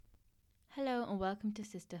Hello and welcome to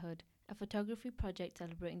Sisterhood, a photography project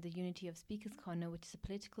celebrating the unity of Speakers Corner, which is a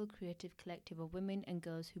political, creative collective of women and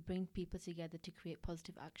girls who bring people together to create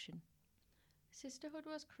positive action. Sisterhood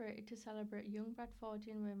was created to celebrate young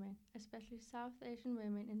Bradfordian women, especially South Asian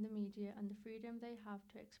women in the media, and the freedom they have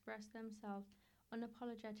to express themselves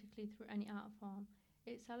unapologetically through any art form.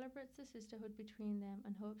 It celebrates the sisterhood between them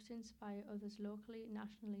and hopes to inspire others locally,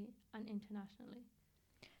 nationally, and internationally.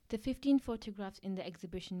 The 15 photographs in the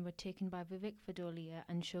exhibition were taken by Vivek Vadolia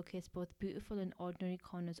and showcase both beautiful and ordinary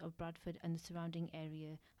corners of Bradford and the surrounding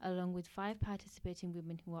area, along with 5 participating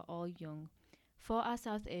women who are all young. 4 are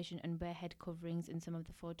South Asian and wear head coverings in some of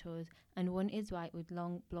the photos, and 1 is white with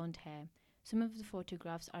long blonde hair. Some of the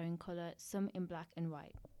photographs are in colour, some in black and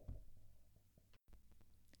white.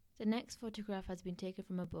 The next photograph has been taken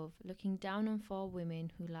from above, looking down on 4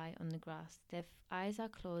 women who lie on the grass. Their eyes are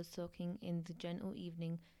closed, soaking in the gentle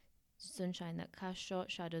evening sunshine that casts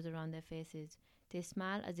short shadows around their faces. They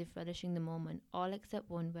smile as if relishing the moment. All except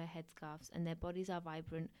one wear headscarves, and their bodies are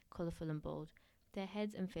vibrant, colourful and bold. Their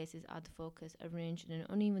heads and faces are the focus, arranged in an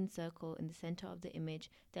uneven circle in the centre of the image,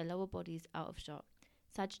 their lower bodies out of shot.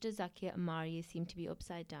 Sajida, Zakia and Maria seem to be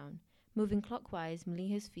upside down. Moving clockwise,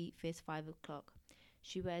 Maliha's feet face 5 o'clock.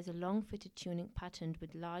 She wears a long fitted tunic patterned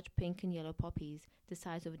with large pink and yellow poppies, the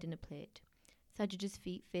size of a dinner plate. Sajida's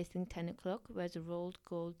feet facing 10 o'clock wears a rolled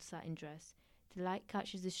gold satin dress. The light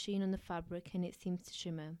catches the sheen on the fabric and it seems to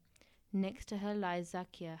shimmer. Next to her lies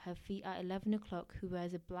Zakia. Her feet are 11 o'clock, who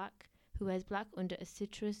wears black under a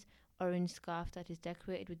citrus orange scarf that is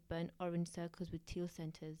decorated with burnt orange circles with teal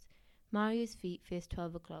centres. Maria's feet face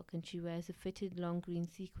 12 o'clock and she wears a fitted long green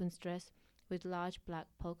sequins dress with large black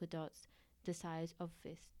polka dots the size of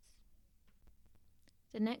fists.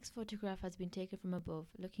 The next photograph has been taken from above,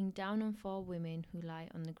 looking down on 4 women who lie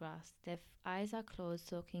on the grass. Their eyes are closed,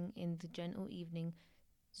 soaking in the gentle evening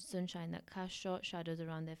sunshine that casts short shadows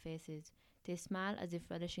around their faces. They smile as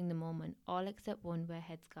if relishing the moment. All except one wear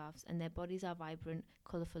headscarves, and their bodies are vibrant,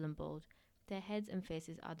 colourful and bold. Their heads and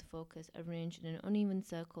faces are the focus, arranged in an uneven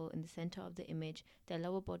circle in the centre of the image, their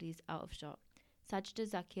lower bodies out of shot. Sajida,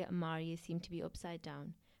 Zakia and Maria seem to be upside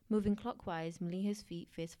down. Moving clockwise, Maliha's feet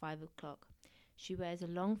face 5 o'clock. She wears a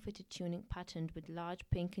long fitted tunic patterned with large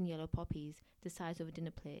pink and yellow poppies, the size of a dinner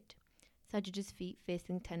plate. Sajida's feet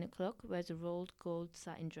facing 10 o'clock wears a rolled gold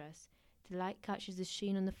satin dress. The light catches the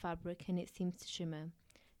sheen on the fabric and it seems to shimmer.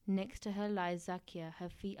 Next to her lies Zakia. Her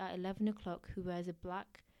feet are 11 o'clock, who wears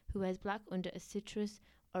black under a citrus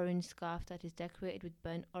orange scarf that is decorated with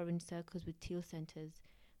burnt orange circles with teal centres.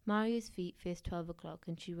 Maria's feet face 12 o'clock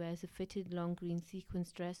and she wears a fitted long green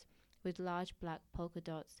sequins dress with large black polka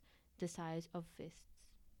dots the size of fists.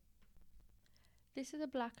 This is a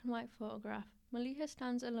black and white photograph. Maliha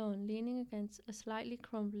stands alone, leaning against a slightly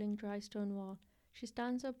crumbling dry stone wall. She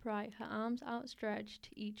stands upright, her arms outstretched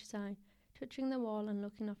to each side, touching the wall and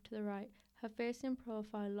looking off to the right, her face in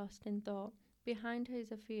profile lost in thought. Behind her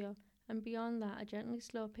is a field, and beyond that a gently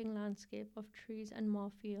sloping landscape of trees and more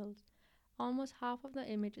fields. Almost half of the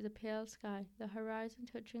image is a pale sky, the horizon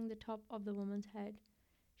touching the top of the woman's head.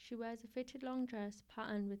 She wears a fitted long dress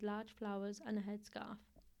patterned with large flowers and a headscarf.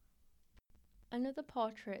 Another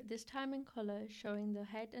portrait, this time in colour, showing the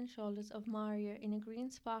head and shoulders of Maria in a green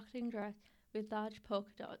sparkling dress with large polka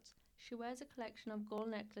dots. She wears a collection of gold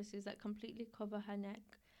necklaces that completely cover her neck.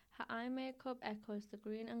 Her eye makeup echoes the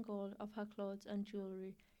green and gold of her clothes and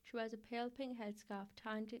jewellery. She wears a pale pink headscarf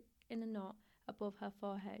tied in a knot above her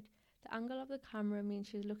forehead. The angle of the camera means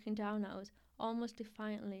she is looking down at us, almost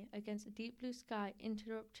defiantly, against a deep blue sky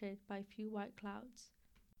interrupted by a few white clouds.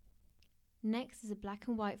 Next is a black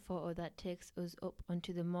and white photo that takes us up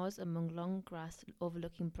onto the moors among long grass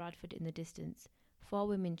overlooking Bradford in the distance. 4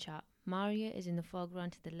 women chat. Maria is in the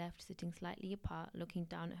foreground to the left, sitting slightly apart, looking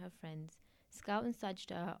down at her friends. Scout and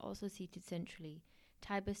Sajida are also seated centrally.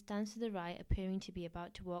 Taiba stands to the right, appearing to be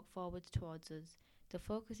about to walk forwards towards us. The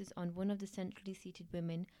focus is on one of the centrally seated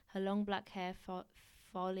women, her long black hair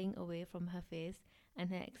falling away from her face, and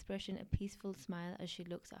her expression a peaceful smile as she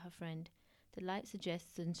looks at her friend. The light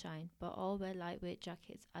suggests sunshine, but all wear lightweight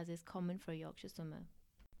jackets, as is common for a Yorkshire summer.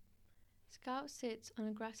 Scout sits on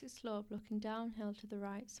a grassy slope looking downhill to the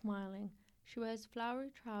right, smiling. She wears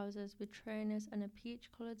flowery trousers with trainers and a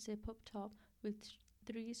peach-coloured zip-up top with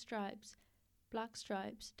 3 stripes, black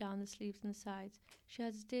stripes down the sleeves and the sides. She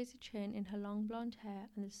has a daisy chain in her long blonde hair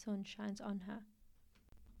and the sun shines on her.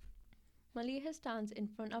 Maliha stands in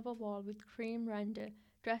front of a wall with cream render,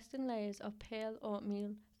 dressed in layers of pale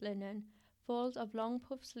oatmeal linen, folds of long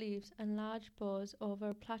puff sleeves and large bows over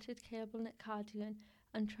a plaited cable knit cardigan,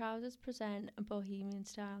 and trousers present a bohemian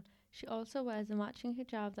style. She also wears a matching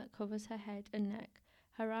hijab that covers her head and neck.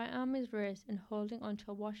 Her right arm is raised and holding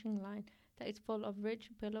onto a washing line that is full of rich,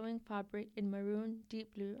 billowing fabric in maroon,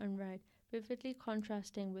 deep blue, and red, vividly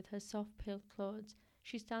contrasting with her soft pale clothes.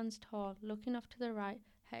 She stands tall, looking off to the right,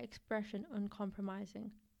 her expression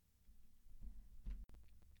uncompromising.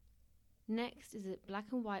 Next is a black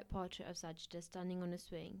and white portrait of Sajda standing on a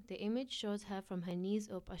swing. The image shows her from her knees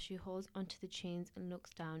up as she holds onto the chains and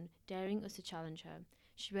looks down, daring us to challenge her.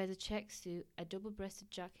 She wears a check suit, a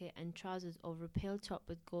double-breasted jacket and trousers over a pale top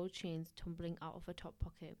with gold chains tumbling out of her top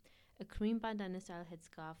pocket. A cream bandana-style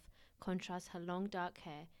headscarf contrasts her long dark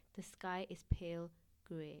hair. The sky is pale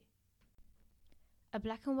grey. A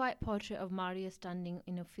black and white portrait of Maria standing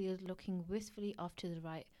in a field looking wistfully off to the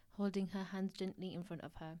right, holding her hands gently in front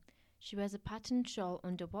of her. She wears a patterned shawl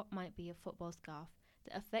under what might be a football scarf.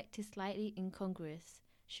 The effect is slightly incongruous.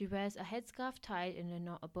 She wears a headscarf tied in a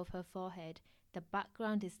knot above her forehead. The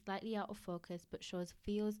background is slightly out of focus but shows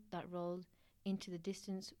fields that roll into the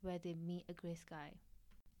distance where they meet a grey sky.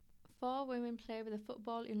 4 women play with a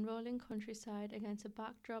football in rolling countryside against a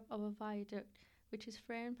backdrop of a viaduct which is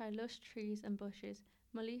framed by lush trees and bushes.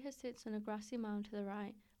 Maliha sits on a grassy mound to the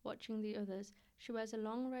right, watching the others. She wears a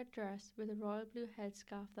long red dress with a royal blue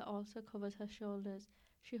headscarf that also covers her shoulders.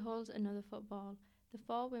 She holds another football. The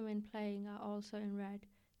 4 women playing are also in red,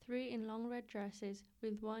 3 in long red dresses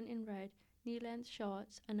with 1 in red, knee-length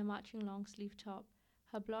shorts and a matching long-sleeve top.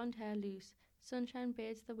 Her blonde hair loose. Sunshine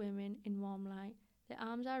bathes the women in warm light. Their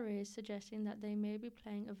arms are raised, suggesting that they may be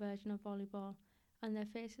playing a version of volleyball, and their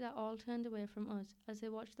faces are all turned away from us as they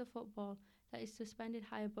watch the football that is suspended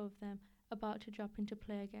high above them, about to drop into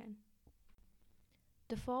play again.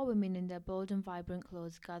 The 4 women in their bold and vibrant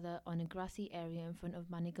clothes gather on a grassy area in front of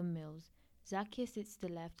Manningham Mills. Zakia sits to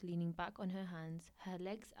the left, leaning back on her hands, her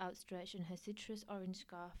legs outstretched and her citrus orange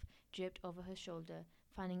scarf draped over her shoulder,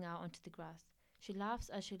 fanning out onto the grass. She laughs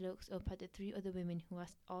as she looks up at the 3 other women who are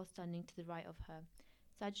all standing to the right of her.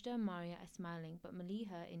 Sajda and Maria are smiling, but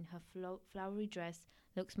Maliha, in her flowery dress,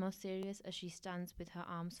 looks more serious as she stands with her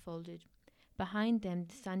arms folded. Behind them,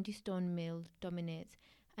 the sandy stone mill dominates,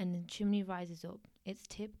 and the chimney rises up, its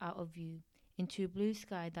tip out of view, into a blue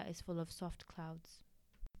sky that is full of soft clouds.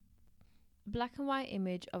 Black and white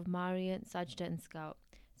image of Maria, Sajda and Scout.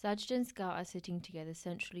 Sajda and Scout are sitting together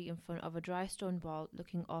centrally in front of a dry stone wall,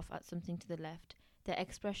 looking off at something to the left. Their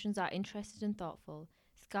expressions are interested and thoughtful.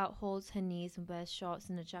 Scout holds her knees and wears shorts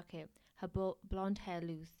and a jacket, her blonde hair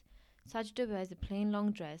loose. Sajda wears a plain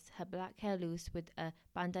long dress, her black hair loose with a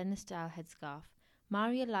bandana-style headscarf.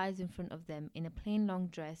 Maria lies in front of them in a plain long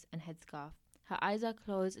dress and headscarf. Her eyes are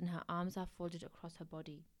closed and her arms are folded across her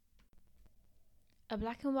body. A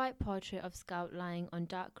black and white portrait of Scout lying on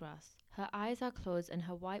dark grass. Her eyes are closed and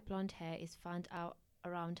her white blonde hair is fanned out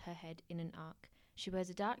around her head in an arc. She wears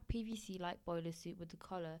a dark PVC-like boiler suit with the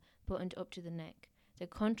collar buttoned up to the neck. The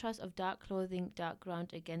contrast of dark clothing, dark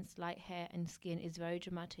ground against light hair and skin is very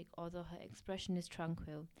dramatic, although her expression is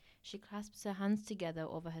tranquil. She clasps her hands together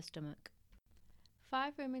over her stomach.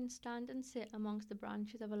 5 women stand and sit amongst the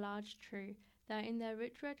branches of a large tree. They are in their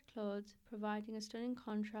rich red clothes, providing a stunning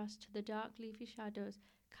contrast to the dark leafy shadows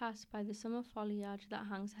cast by the summer foliage that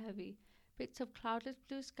hangs heavy. Bits of cloudless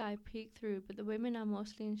blue sky peek through, but the women are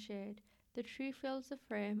mostly in shade. The tree fills the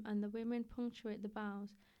frame and the women punctuate the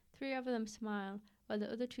boughs. 3 of them smile, while the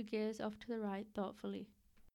other 2 gaze off to the right thoughtfully.